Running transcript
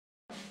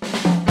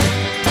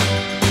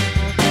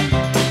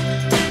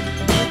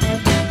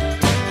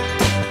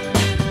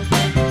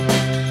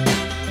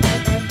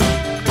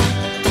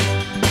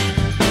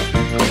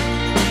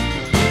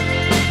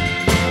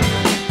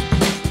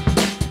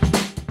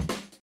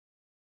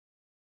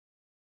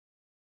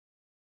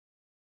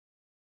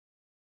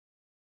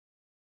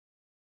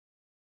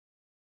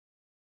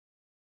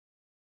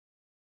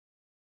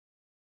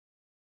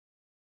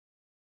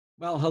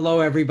Well, hello,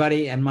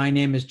 everybody, and my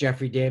name is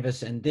Jeffrey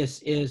Davis, and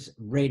this is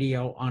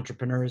Radio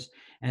Entrepreneurs,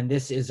 and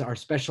this is our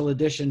special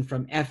edition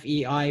from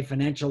FEI,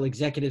 Financial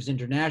Executives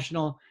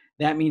International.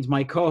 That means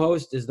my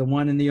co-host is the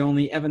one and the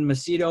only Evan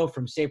Macedo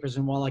from Sapers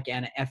and Wallack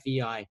and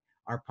FEI,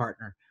 our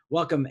partner.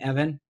 Welcome,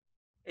 Evan.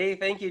 Hey,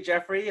 thank you,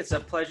 Jeffrey. It's a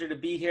pleasure to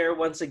be here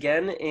once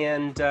again.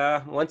 And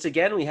once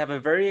again, we have a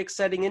very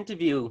exciting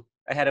interview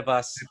ahead of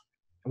us.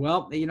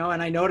 Well,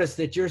 and I noticed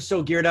that you're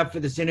so geared up for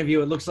this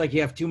interview, it looks like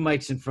you have two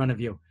mics in front of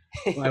you.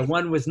 Well,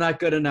 one was not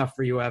good enough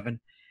for you, Evan.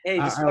 Hey,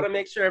 just want to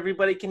make sure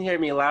everybody can hear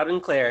me loud and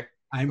clear.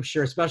 I'm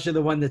sure, especially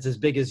the one that's as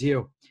big as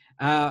you.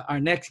 Our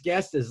next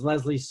guest is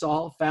Leslie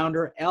Saul,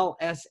 founder,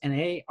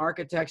 LS&A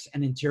Architects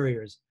and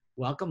Interiors.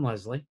 Welcome,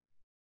 Leslie.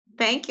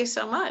 Thank you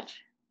so much.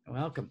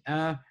 Welcome.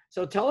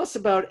 So tell us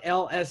about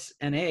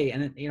LS&A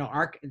and,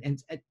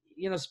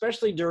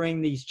 especially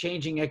during these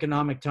changing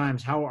economic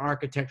times, how are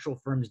architectural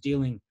firms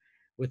dealing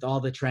with all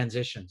the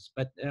transitions?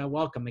 But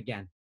welcome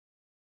again.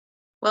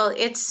 Well,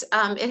 it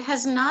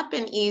has not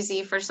been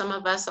easy for some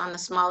of us on the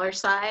smaller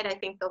side. I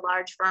think the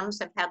large firms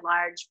have had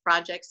large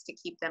projects to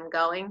keep them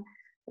going.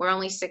 We're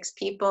only 6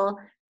 people,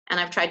 and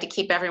I've tried to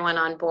keep everyone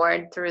on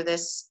board through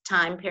this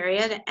time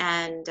period,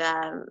 and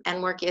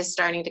work is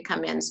starting to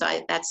come in. So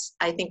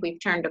I think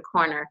we've turned a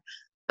corner.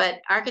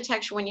 But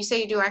architecture, when you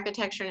say you do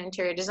architecture and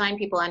interior design,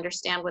 people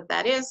understand what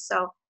that is.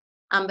 So,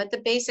 but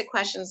the basic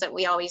questions that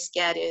we always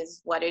get is,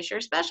 what is your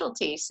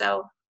specialty?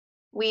 So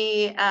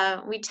we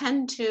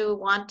tend to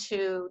want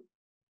to,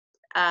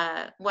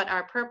 what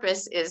our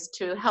purpose is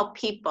to help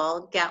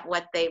people get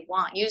what they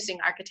want using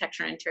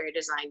architecture and interior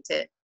design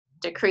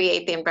to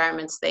create the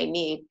environments they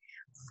need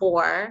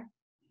for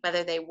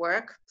whether they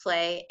work,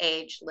 play,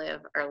 age,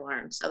 live, or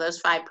learn. So those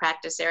 5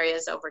 practice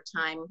areas over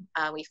time,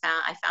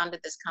 I founded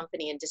this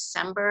company in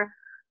December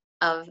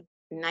of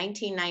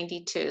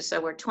 1992. So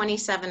we're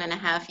 27 and a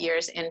half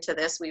years into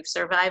this. We've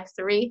survived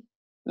 3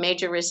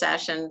 major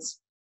recessions,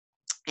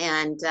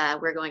 and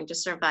we're going to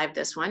survive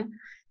this one.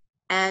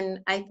 And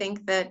I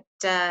think that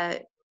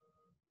the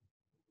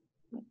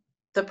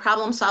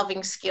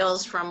problem-solving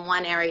skills from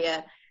one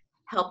area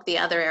help the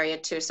other area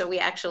too. So we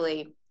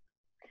actually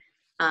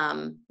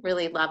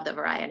really love the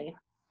variety.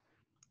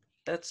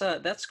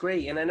 That's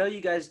great. And I know you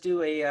guys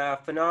do a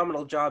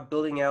phenomenal job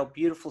building out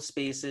beautiful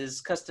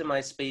spaces,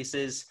 customized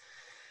spaces.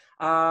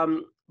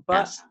 But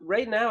Yes.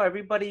 Right now,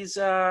 everybody's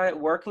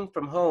working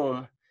from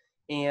home.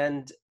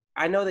 And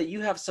I know that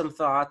you have some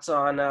thoughts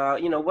on,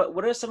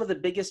 what are some of the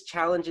biggest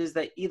challenges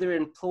that either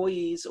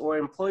employees or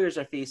employers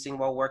are facing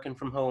while working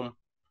from home?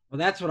 Well,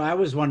 that's what I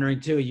was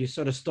wondering too. You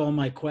sort of stole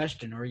my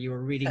question, or you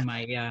were reading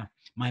my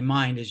my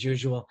mind as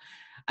usual.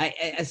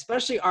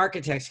 Especially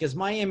architects, because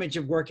my image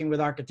of working with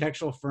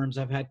architectural firms,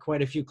 I've had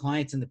quite a few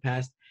clients in the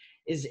past,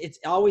 is it's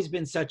always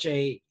been such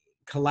a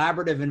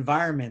collaborative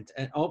environment,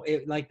 and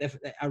like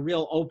a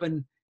real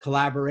open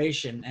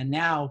collaboration. And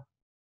now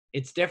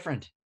it's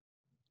different.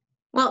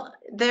 Well,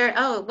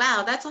 oh,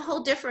 wow, that's a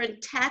whole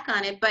different tack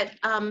on it. But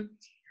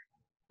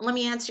let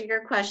me answer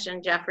your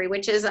question, Jeffrey,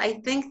 which is, I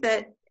think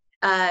that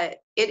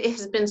it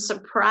has been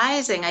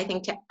surprising, I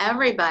think, to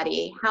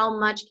everybody how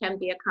much can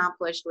be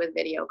accomplished with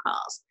video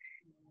calls.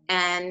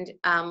 And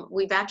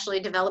we've actually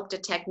developed a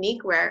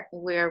technique where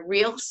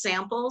real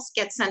samples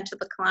get sent to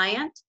the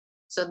client.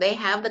 So they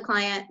have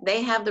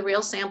the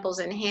real samples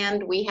in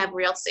hand, we have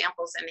real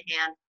samples in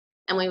hand,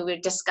 and when we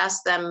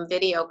discuss them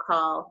video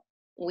call,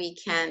 we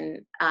can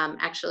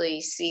actually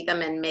see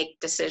them and make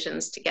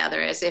decisions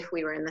together as if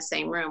we were in the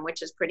same room,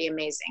 which is pretty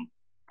amazing.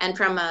 And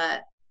from a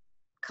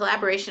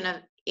collaboration of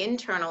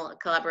internal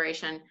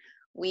collaboration,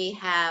 we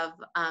have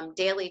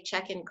daily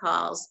check-in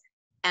calls,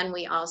 and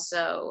we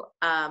also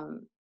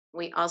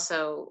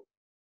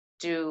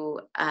do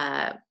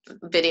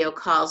video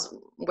calls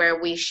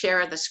where we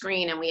share the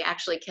screen, and we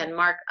actually can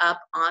mark up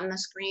on the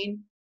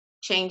screen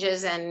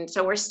changes. And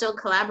so we're still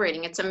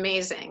collaborating. It's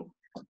amazing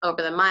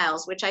over the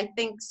miles, which I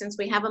think, since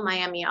we have a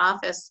Miami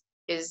office,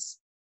 is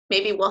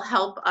maybe will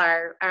help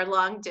our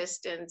long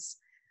distance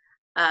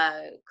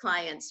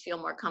clients feel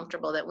more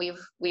comfortable that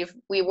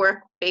we work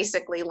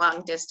basically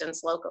long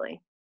distance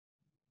locally.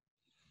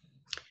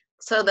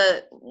 So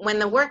when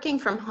the working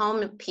from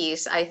home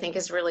piece, I think,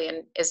 is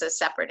really is a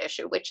separate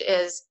issue, which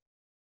is,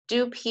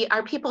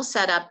 are people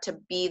set up to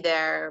be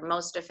their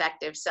most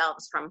effective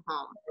selves from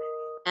home?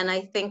 And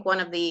I think one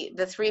of the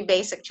 3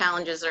 basic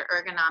challenges are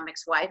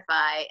ergonomics,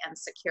 Wi-Fi, and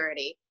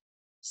security.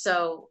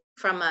 So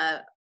from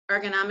a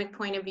ergonomic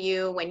point of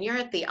view, when you're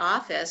at the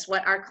office,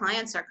 what our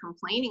clients are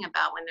complaining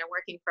about when they're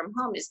working from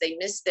home is they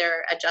miss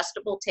their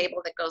adjustable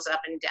table that goes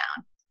up and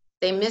down.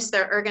 They miss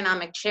their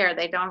ergonomic chair.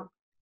 They don't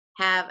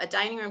have a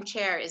dining room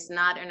chair, is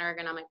not an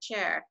ergonomic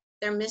chair.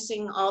 They're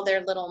missing all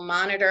their little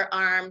monitor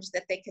arms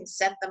that they can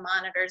set the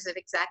monitors at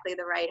exactly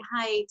the right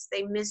heights.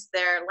 They miss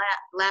their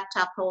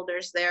laptop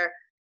holders, their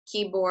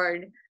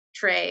keyboard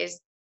trays,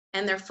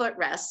 and their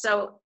footrests.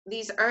 So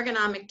these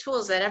ergonomic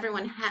tools that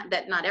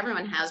that not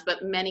everyone has,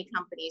 but many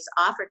companies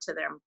offer to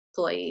their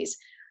employees,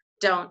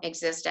 don't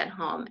exist at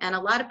home. And a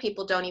lot of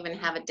people don't even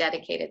have a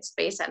dedicated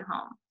space at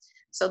home.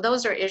 So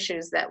those are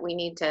issues that we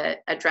need to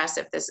address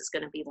if this is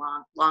going to be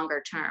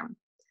longer term.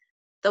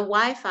 The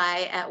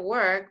Wi-Fi at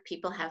work,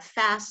 people have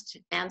fast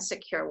and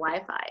secure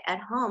Wi-Fi. At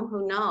home,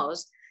 who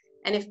knows?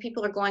 And if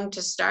people are going to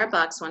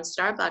Starbucks, when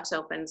Starbucks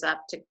opens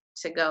up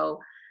to go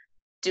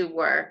do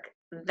work,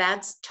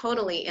 that's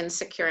totally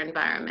insecure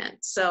environment.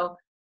 So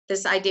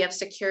this idea of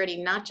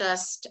security, not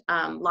just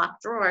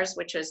locked drawers,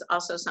 which is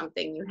also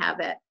something you have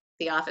at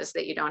the office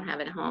that you don't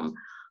have at home,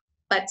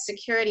 but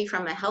security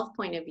from a health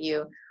point of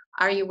view.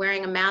 Are you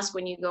wearing a mask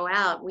when you go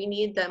out? We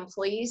need the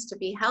employees to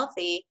be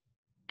healthy,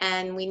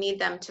 and we need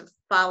them to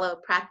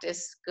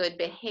practice good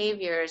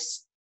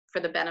behaviors for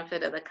the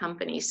benefit of the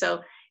company.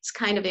 So it's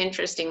kind of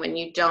interesting when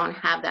you don't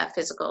have that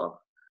physical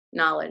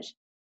knowledge.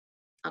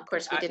 Of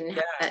course, we didn't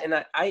have that.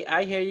 And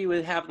I hear you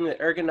with having an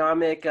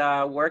ergonomic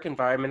work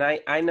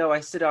environment. I know I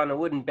sit on a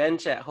wooden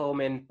bench at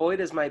home, and boy,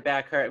 does my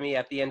back hurt me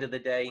at the end of the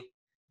day.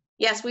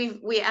 Yes,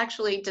 we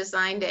actually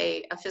designed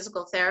a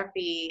physical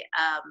therapy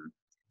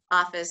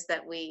office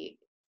that we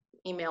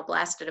email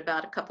blasted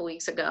about a couple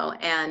weeks ago,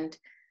 and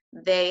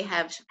they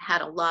have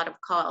had a lot of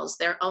calls.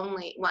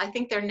 I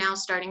think they're now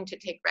starting to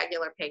take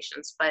regular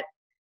patients, but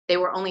they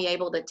were only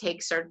able to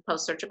take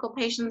post-surgical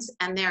patients,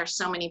 and there are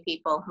so many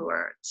people who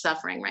are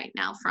suffering right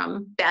now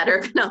from bad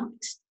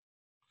ergonomics.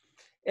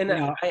 And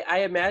I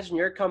imagine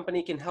your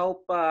company can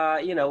help,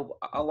 a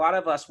lot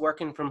of us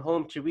working from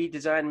home to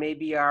redesign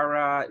maybe our,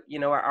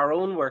 our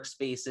own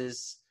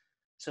workspaces,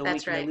 so we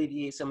can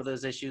alleviate some of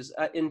those issues.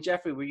 And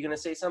Jeffrey, were you going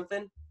to say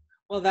something?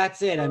 Well,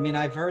 that's it. I mean,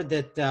 I've heard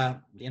that,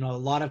 a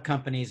lot of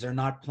companies are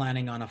not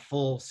planning on a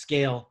full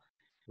scale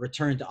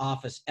return to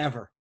office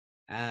ever,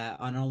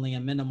 on only a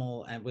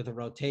minimal and with a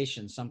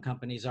rotation. Some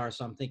companies are.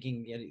 So I'm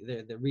thinking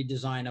the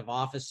redesign of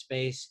office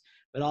space,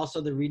 but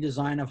also the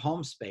redesign of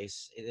home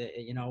space.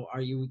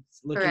 Are you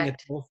looking at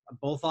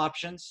both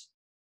options?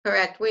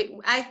 Correct.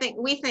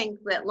 We think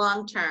that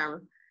long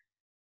term,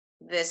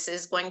 this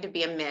is going to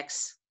be a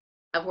mix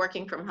of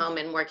working from home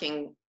and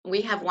working.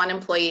 We have one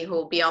employee who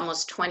will be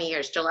almost 20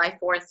 years. July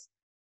 4th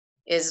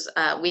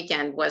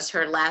was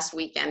her last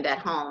weekend at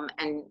home,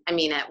 and I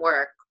mean at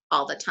work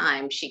all the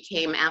time. She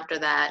came after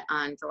that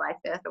on July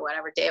 5th or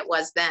whatever day it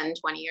was then,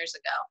 20 years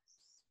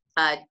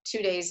ago.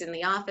 2 days in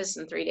the office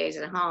and 3 days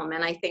at home.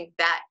 And I think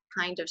that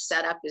kind of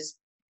setup is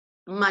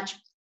much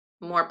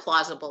more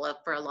plausible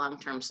for a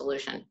long-term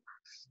solution.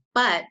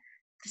 But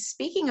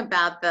speaking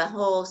about the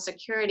whole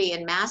security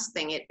and mask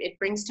thing, it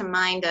brings to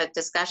mind a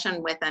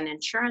discussion with an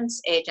insurance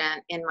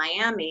agent in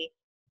Miami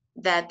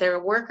that there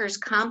are workers'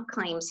 comp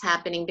claims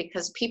happening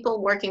because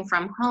people working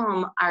from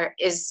home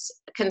is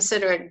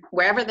considered,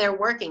 wherever they're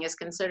working is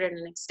considered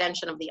an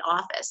extension of the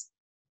office.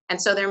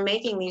 And so they're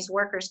making these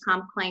workers'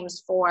 comp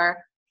claims for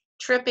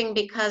tripping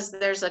because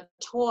there's a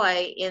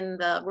toy in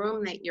the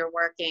room that you're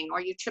working,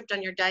 or you tripped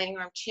on your dining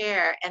room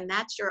chair and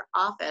that's your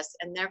office,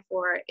 and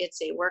therefore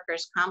it's a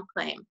workers' comp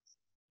claim.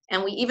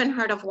 And we even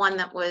heard of one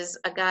that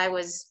a guy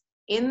was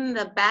in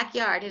the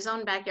backyard, his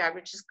own backyard,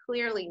 which is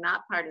clearly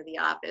not part of the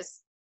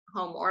office,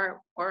 home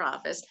or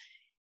office.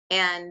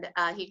 And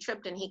he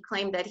tripped, and he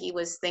claimed that he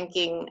was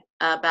thinking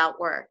about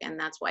work, and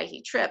that's why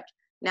he tripped.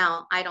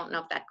 Now, I don't know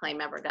if that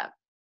claim ever got,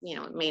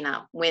 it may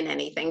not win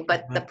anything,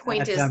 but the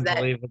point is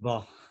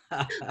unbelievable.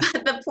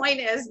 The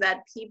point is that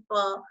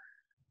people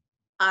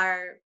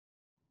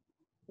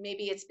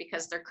maybe it's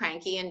because they're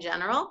cranky in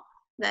general,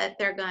 that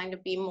they're going to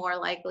be more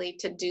likely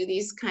to do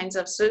these kinds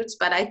of suits.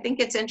 But I think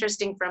it's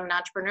interesting from an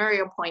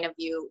entrepreneurial point of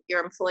view,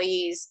 your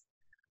employees,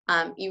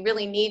 you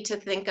really need to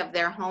think of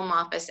their home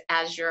office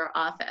as your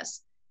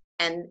office.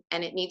 And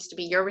it needs to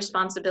be your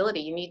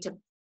responsibility. You need to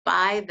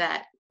buy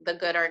the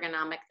good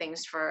ergonomic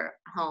things for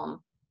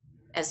home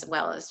as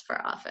well as for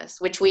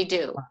office, which we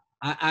do.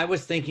 I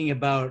was thinking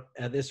about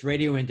this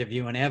radio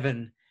interview, and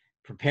Evan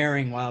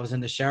preparing while I was in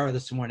the shower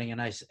this morning,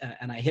 and I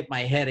hit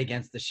my head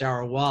against the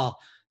shower wall.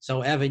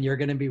 So Evan, you're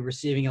going to be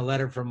receiving a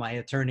letter from my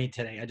attorney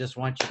today. I just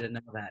want you to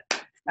know that.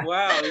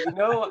 Wow,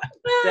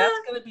 that's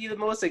going to be the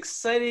most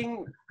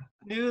exciting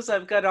news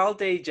I've got all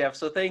day, Jeff.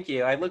 So thank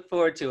you. I look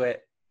forward to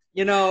it.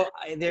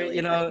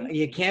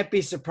 You can't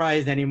be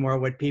surprised anymore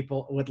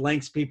what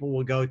lengths people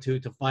will go to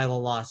file a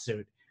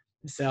lawsuit.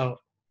 So.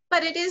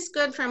 But it is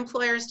good for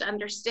employers to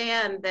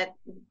understand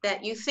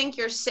that you think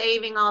you're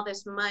saving all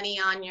this money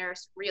on your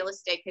real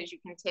estate because you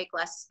can take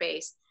less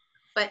space,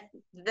 but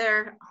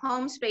their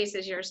home space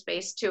is your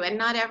space too. And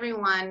not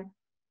everyone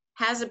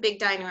has a big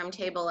dining room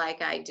table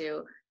like I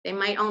do. They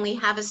might only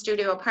have a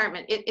studio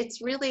apartment.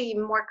 It's really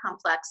more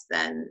complex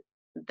than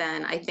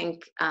I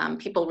think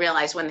people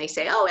realize when they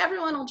say, oh,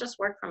 everyone will just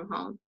work from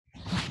home.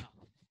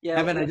 Yeah,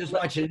 Evan, I just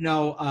want you to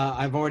know,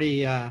 I've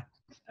already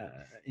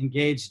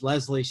engaged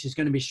Leslie. She's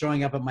going to be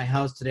showing up at my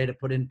house today to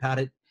put in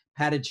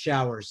padded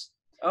showers.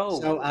 Oh,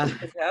 so,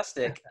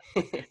 fantastic!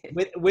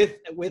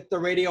 with the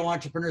Radio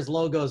Entrepreneurs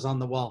logos on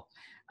the wall.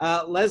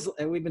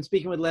 Leslie, we've been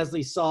speaking with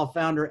Leslie Saul,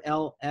 founder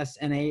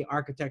LS&A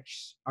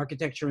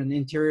Architecture and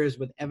Interiors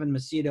with Evan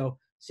Macedo,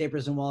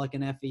 Sapers and Wallack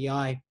and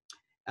FEI.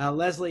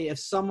 Leslie, if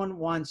someone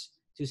wants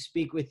to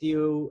speak with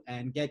you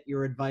and get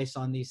your advice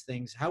on these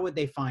things, how would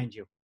they find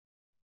you?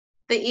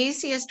 The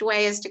easiest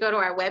way is to go to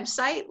our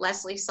website,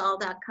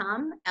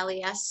 lesliesaul.com,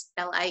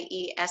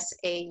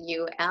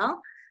 LESLIESAUL,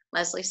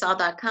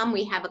 lesliesaul.com.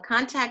 We have a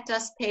contact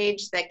us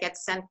page that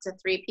gets sent to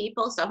 3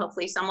 people, so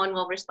hopefully someone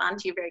will respond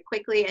to you very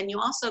quickly. And you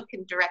also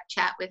can direct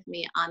chat with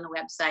me on the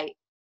website.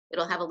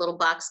 It'll have a little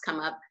box come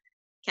up,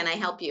 can I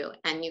help you?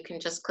 And you can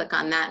just click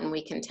on that and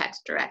we can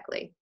text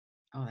directly.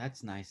 Oh,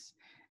 that's nice.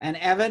 And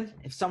Evan,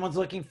 if someone's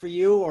looking for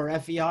you or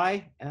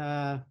FEI,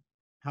 how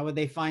would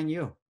they find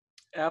you?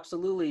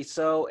 Absolutely.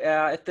 So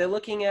if they're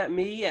looking at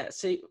me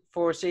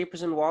for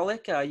Sapers and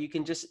Wallack, you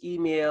can just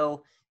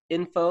email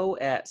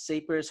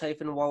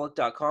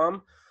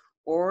info@sapers-wallack.com.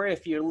 Or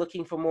if you're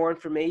looking for more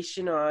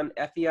information on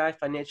FEI,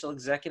 Financial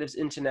Executives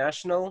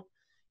International,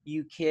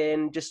 you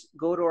can just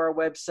go to our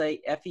website,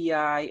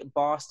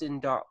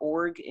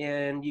 feiboston.org,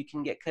 and you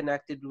can get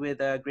connected with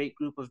a great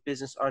group of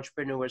business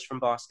entrepreneurs from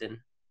Boston.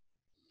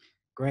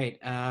 Great.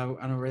 I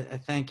want to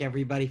thank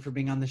everybody for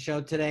being on the show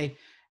today.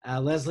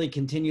 Leslie,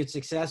 continued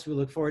success. We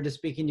look forward to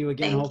speaking to you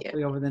again,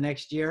 hopefully over the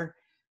next year.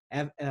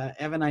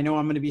 Evan, I know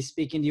I'm going to be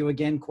speaking to you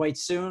again quite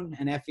soon,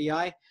 and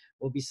FEI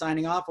will be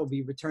signing off. We'll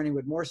be returning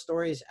with more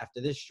stories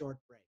after this short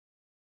break.